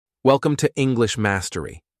Welcome to English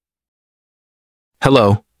Mastery.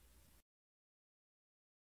 Hello.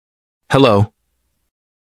 Hello.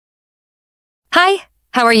 Hi,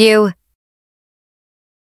 how are you?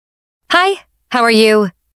 Hi, how are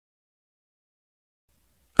you?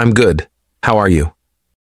 I'm good. How are you?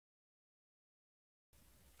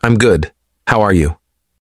 I'm good. How are you?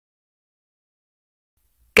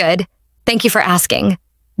 Good. Thank you for asking.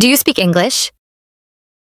 Do you speak English?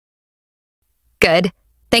 Good.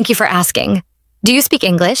 Thank you for asking. Do you speak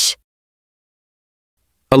English?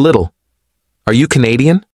 A little. Are you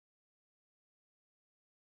Canadian?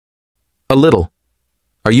 A little.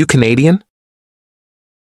 Are you Canadian?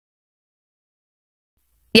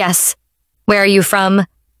 Yes. Where are you from?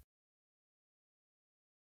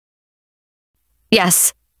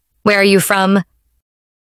 Yes. Where are you from?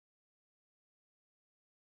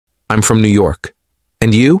 I'm from New York.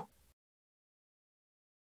 And you?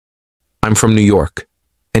 I'm from New York.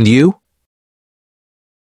 And you?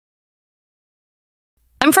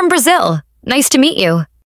 I'm from Brazil. Nice to meet you.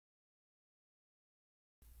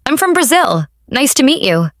 I'm from Brazil. Nice to meet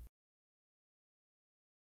you.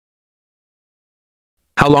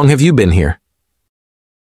 How long have you been here?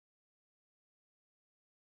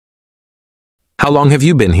 How long have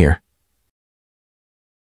you been here?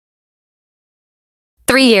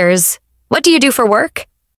 3 years. What do you do for work?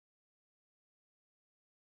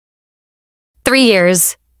 3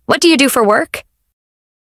 years. What do you do for work?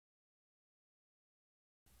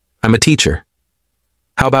 I'm a teacher.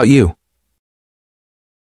 How about you?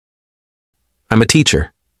 I'm a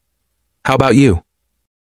teacher. How about you?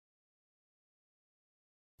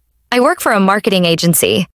 I work for a marketing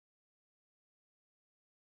agency.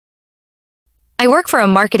 I work for a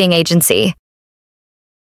marketing agency.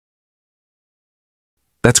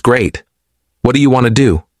 That's great. What do you want to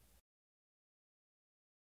do?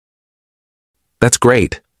 That's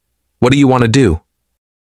great. What do you want to do?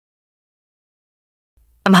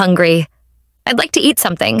 I'm hungry. I'd like to eat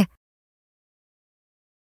something.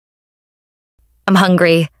 I'm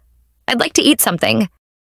hungry. I'd like to eat something.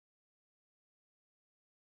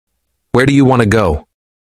 Where do you want to go?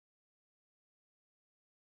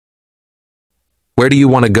 Where do you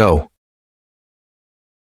want to go?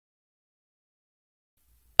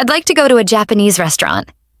 I'd like to go to a Japanese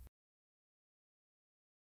restaurant.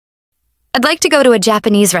 I'd like to go to a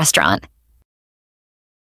Japanese restaurant.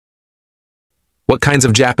 What kinds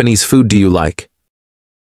of Japanese food do you like?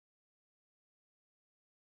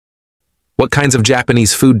 What kinds of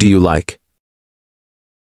Japanese food do you like?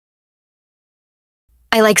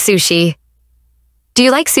 I like sushi. Do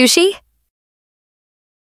you like sushi?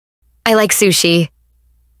 I like sushi.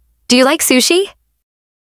 Do you like sushi?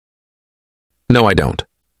 No, I don't.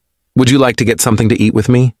 Would you like to get something to eat with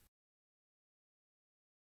me?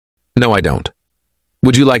 No, I don't.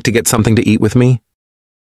 Would you like to get something to eat with me?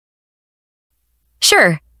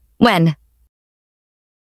 Sure. When?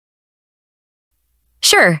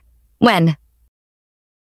 Sure. When?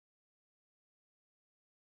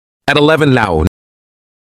 At 11 now.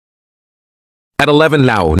 At 11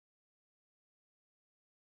 now.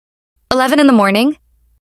 11 in the morning?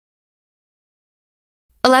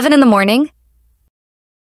 11 in the morning?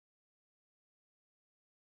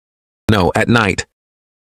 No, at night.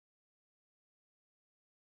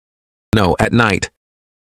 No, at night.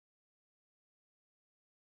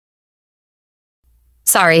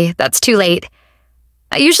 Sorry, that's too late.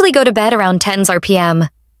 I usually go to bed around 10 p.m.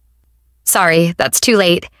 Sorry, that's too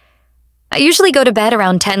late. I usually go to bed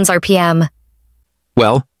around 10 p.m.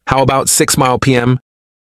 Well, how about 6 p.m.?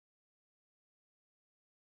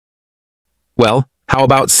 Well, how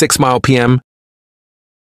about 6 p.m.?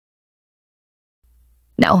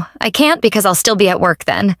 No, I can't because I'll still be at work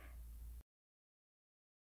then.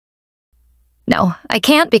 No, I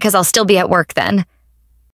can't because I'll still be at work then.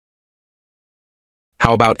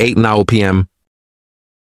 How about 8 p.m.?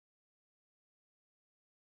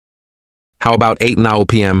 How about 8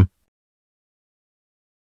 p.m.?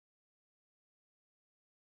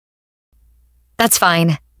 That's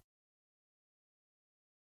fine.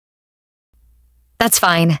 That's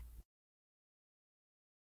fine.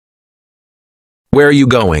 Where are you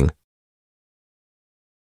going?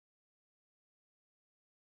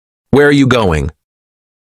 Where are you going?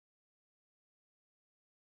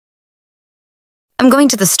 I'm going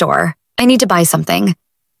to the store. I need to buy something.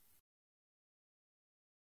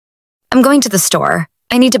 I'm going to the store.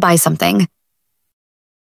 I need to buy something.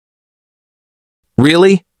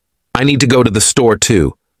 Really? I need to go to the store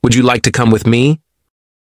too. Would you like to come with me?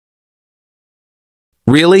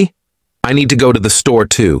 Really? I need to go to the store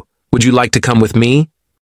too. Would you like to come with me?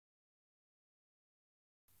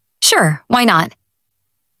 Sure, why not?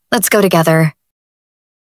 Let's go together.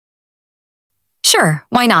 Sure,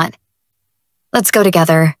 why not? Let's go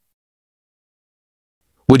together.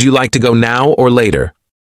 Would you like to go now or later?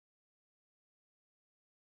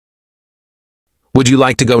 Would you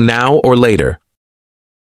like to go now or later?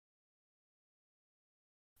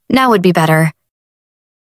 Now would be better.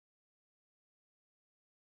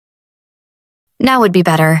 Now would be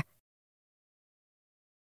better.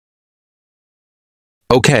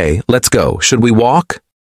 Okay, let's go. Should we walk?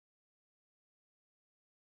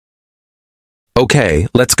 Okay,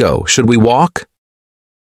 let's go. Should we walk?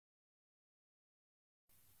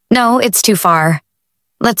 No, it's too far.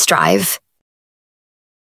 Let's drive.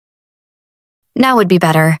 Now would be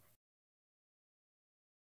better.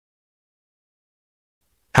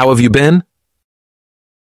 How have you been?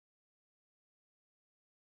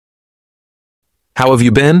 How have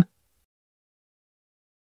you been?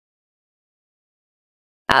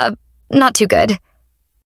 Not too good.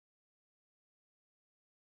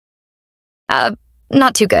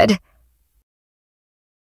 Not too good.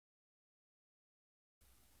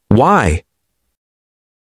 Why?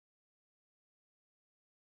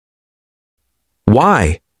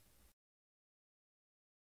 Why?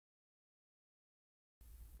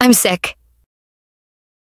 I'm sick.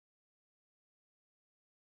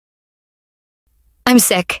 I'm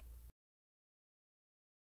sick.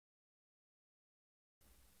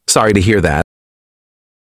 Sorry to hear that.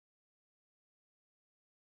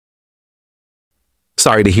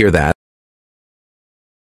 Sorry to hear that.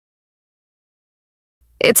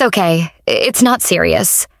 It's okay. It's not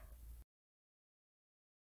serious.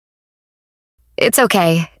 It's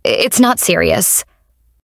okay. It's not serious.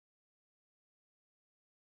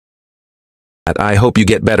 I hope you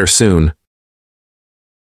get better soon.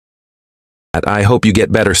 I hope you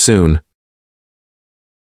get better soon.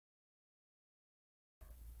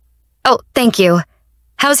 Oh, thank you.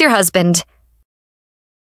 How's your husband?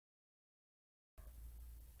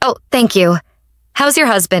 Oh, thank you. How's your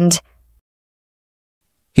husband?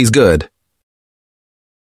 He's good.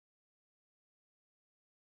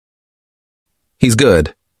 He's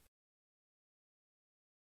good.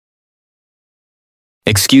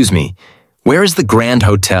 Excuse me, where is the Grand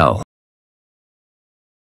Hotel?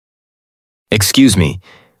 Excuse me,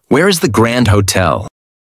 where is the Grand Hotel?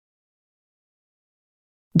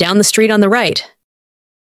 Down the street on the right.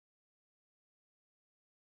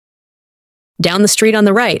 Down the street on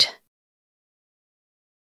the right.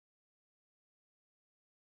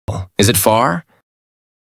 Is it far?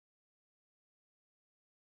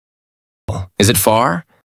 Is it far?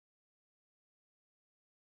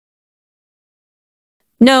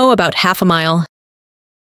 No, about half a mile.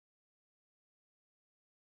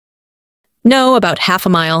 No, about half a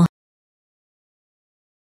mile.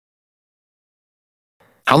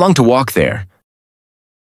 How long to walk there?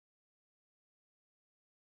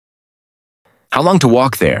 How long to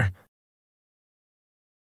walk there?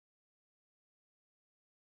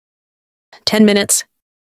 10 minutes.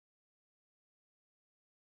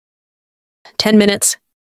 10 minutes.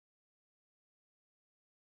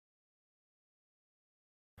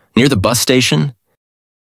 Near the bus station?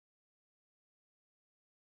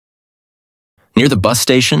 Near the bus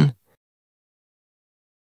station?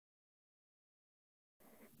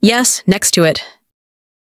 Yes, next to it.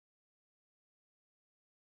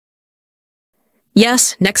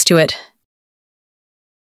 Yes, next to it.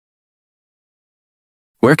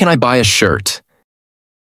 Where can I buy a shirt?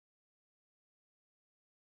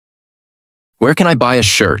 Where can I buy a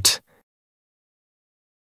shirt?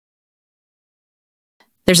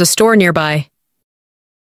 There's a store nearby.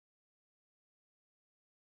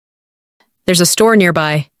 There's a store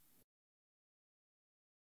nearby.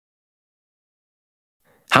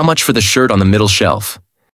 How much for the shirt on the middle shelf?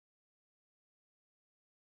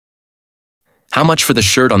 How much for the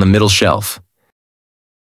shirt on the middle shelf?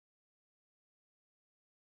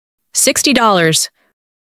 $60.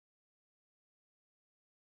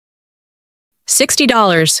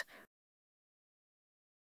 $60.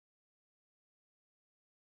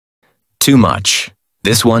 Too much.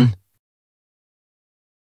 This one?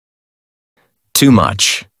 Too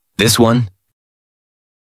much. This one?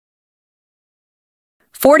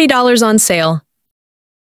 $40 on sale.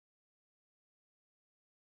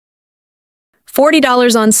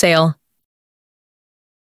 $40 on sale.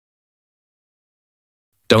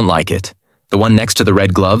 Don't like it. The one next to the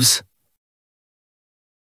red gloves?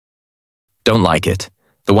 Don't like it.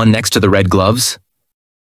 The one next to the red gloves?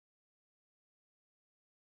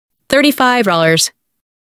 $35.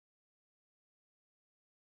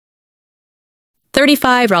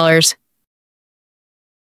 $35.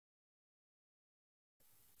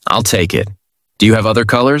 I'll take it. Do you have other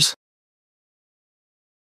colors?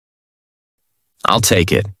 I'll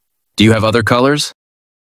take it. Do you have other colors?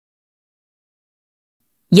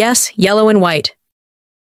 Yes, yellow and white.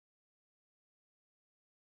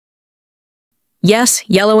 Yes,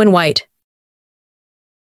 yellow and white.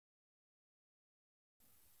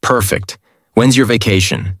 Perfect. When's your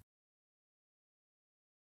vacation?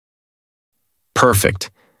 Perfect.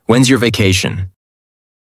 When's your vacation?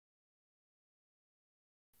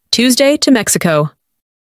 Tuesday to Mexico.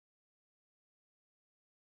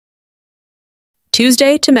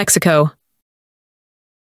 Tuesday to Mexico.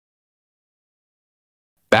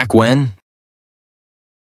 Back when?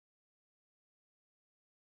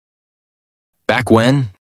 Back when?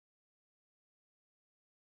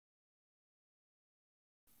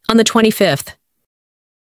 On the 25th.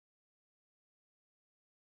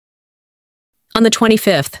 On the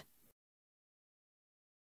 25th.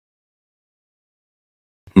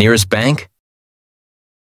 Nearest bank?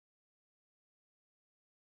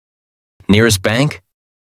 Nearest bank?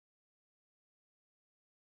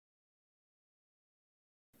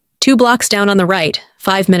 2 blocks down on the right,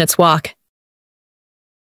 5 minutes walk.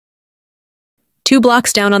 2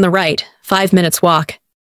 blocks down on the right, 5 minutes walk.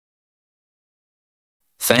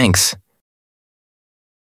 Thanks.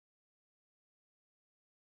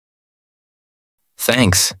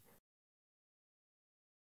 Thanks.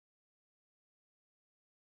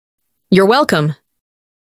 You're welcome.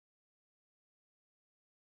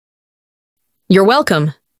 You're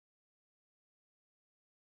welcome.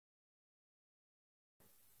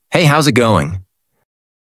 Hey, how's it going?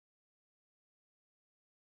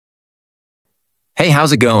 Hey,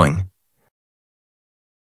 how's it going?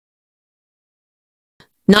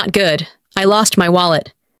 Not good. I lost my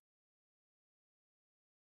wallet.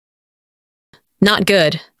 Not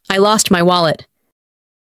good. I lost my wallet.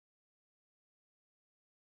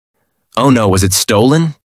 Oh no, was it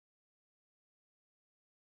stolen?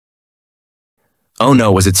 Oh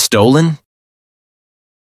no, was it stolen?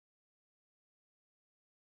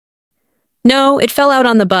 No, it fell out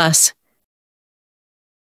on the bus.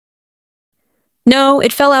 No,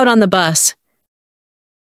 it fell out on the bus.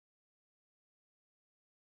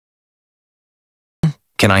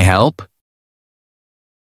 Can I help?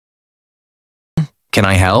 Can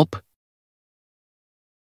I help?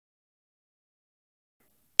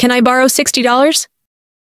 Can I borrow $60?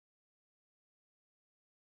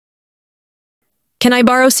 Can I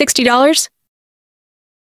borrow $60?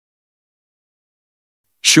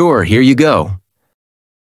 Sure, here you go.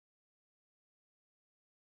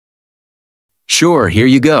 Sure, here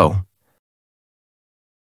you go.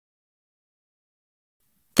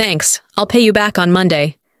 Thanks. I'll pay you back on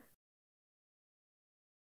Monday.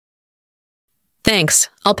 Thanks.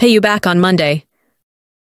 I'll pay you back on Monday.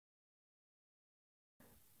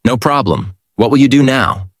 No problem. What will you do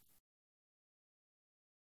now?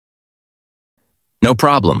 No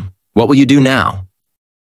problem. What will you do now?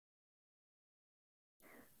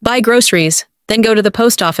 Buy groceries, then go to the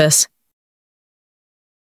post office.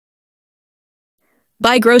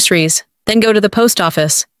 Buy groceries, then go to the post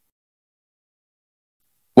office.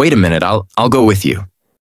 Wait a minute, I'll go with you.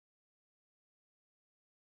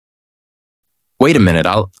 Wait a minute,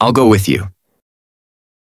 I'll go with you.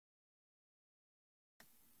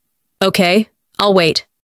 Okay, I'll wait.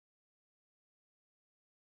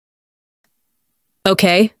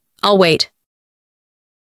 Okay, I'll wait.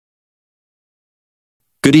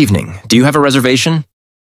 Good evening. Do you have a reservation?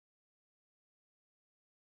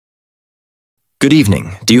 Good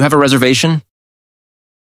evening. Do you have a reservation?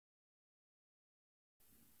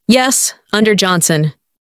 Yes, under Johnson.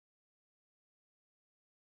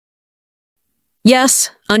 Yes,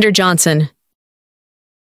 under Johnson.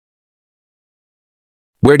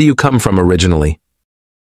 Where do you come from originally?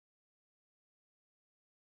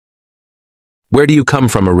 Where do you come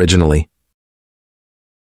from originally?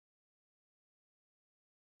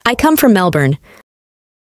 I come from Melbourne.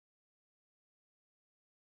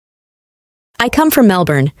 I come from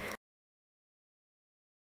Melbourne.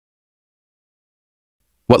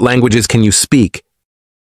 What languages can you speak?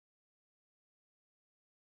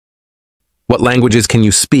 What languages can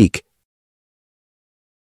you speak?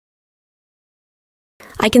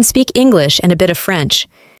 I can speak English and a bit of French.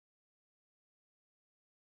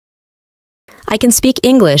 I can speak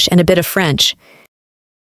English and a bit of French.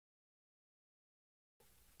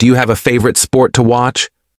 Do you have a favorite sport to watch?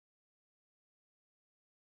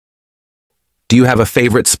 Do you have a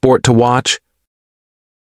favorite sport to watch?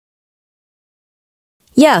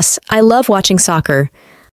 Yes, I love watching soccer.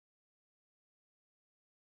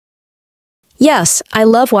 Yes, I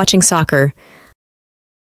love watching soccer.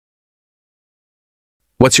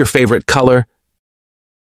 What's your favorite color?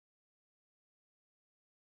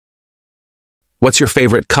 What's your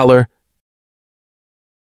favorite color?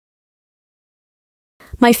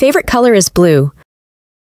 My favorite color is blue.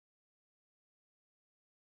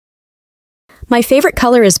 My favorite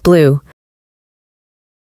color is blue.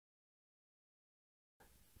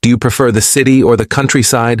 Do you prefer the city or the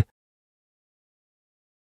countryside?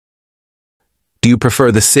 Do you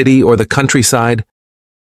prefer the city or the countryside?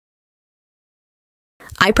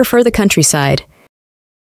 I prefer the countryside.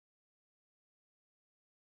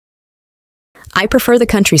 I prefer the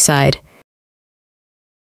countryside.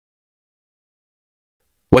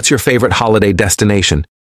 What's your favorite holiday destination?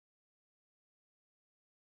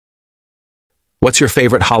 What's your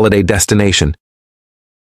favorite holiday destination?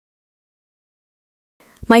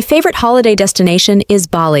 My favorite holiday destination is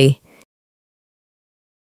Bali.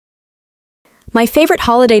 My favorite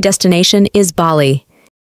holiday destination is Bali.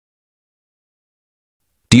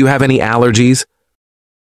 Do you have any allergies?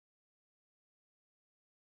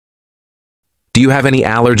 Do you have any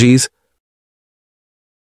allergies?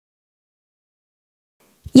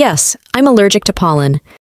 Yes, I'm allergic to pollen.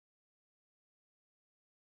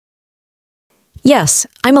 Yes,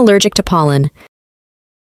 I'm allergic to pollen.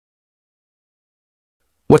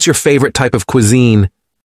 What's your favorite type of cuisine?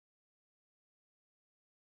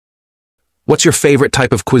 What's your favorite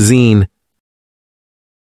type of cuisine?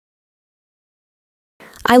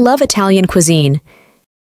 I love Italian cuisine.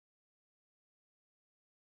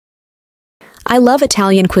 I love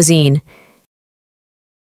Italian cuisine.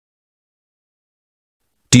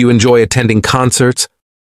 Do you enjoy attending concerts?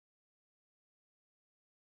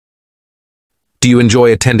 Do you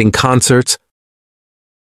enjoy attending concerts?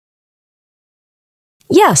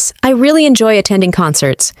 Yes, I really enjoy attending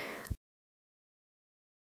concerts.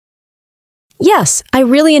 Yes, I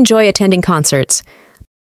really enjoy attending concerts.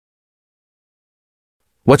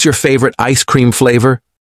 What's your favorite ice cream flavor?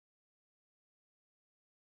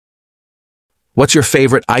 What's your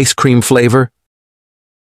favorite ice cream flavor?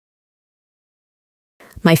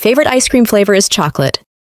 My favorite ice cream flavor is chocolate.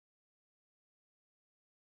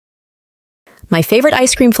 My favorite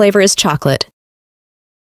ice cream flavor is chocolate.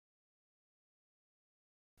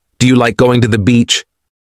 Do you like going to the beach?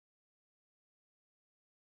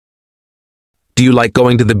 Do you like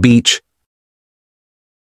going to the beach?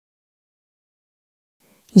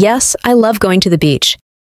 Yes, I love going to the beach.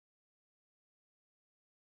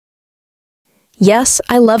 Yes,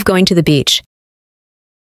 I love going to the beach.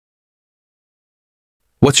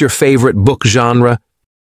 What's your favorite book genre?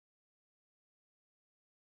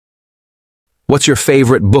 What's your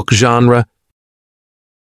favorite book genre?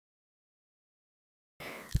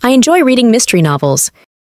 I enjoy reading mystery novels.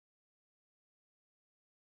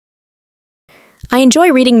 I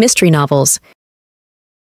enjoy reading mystery novels.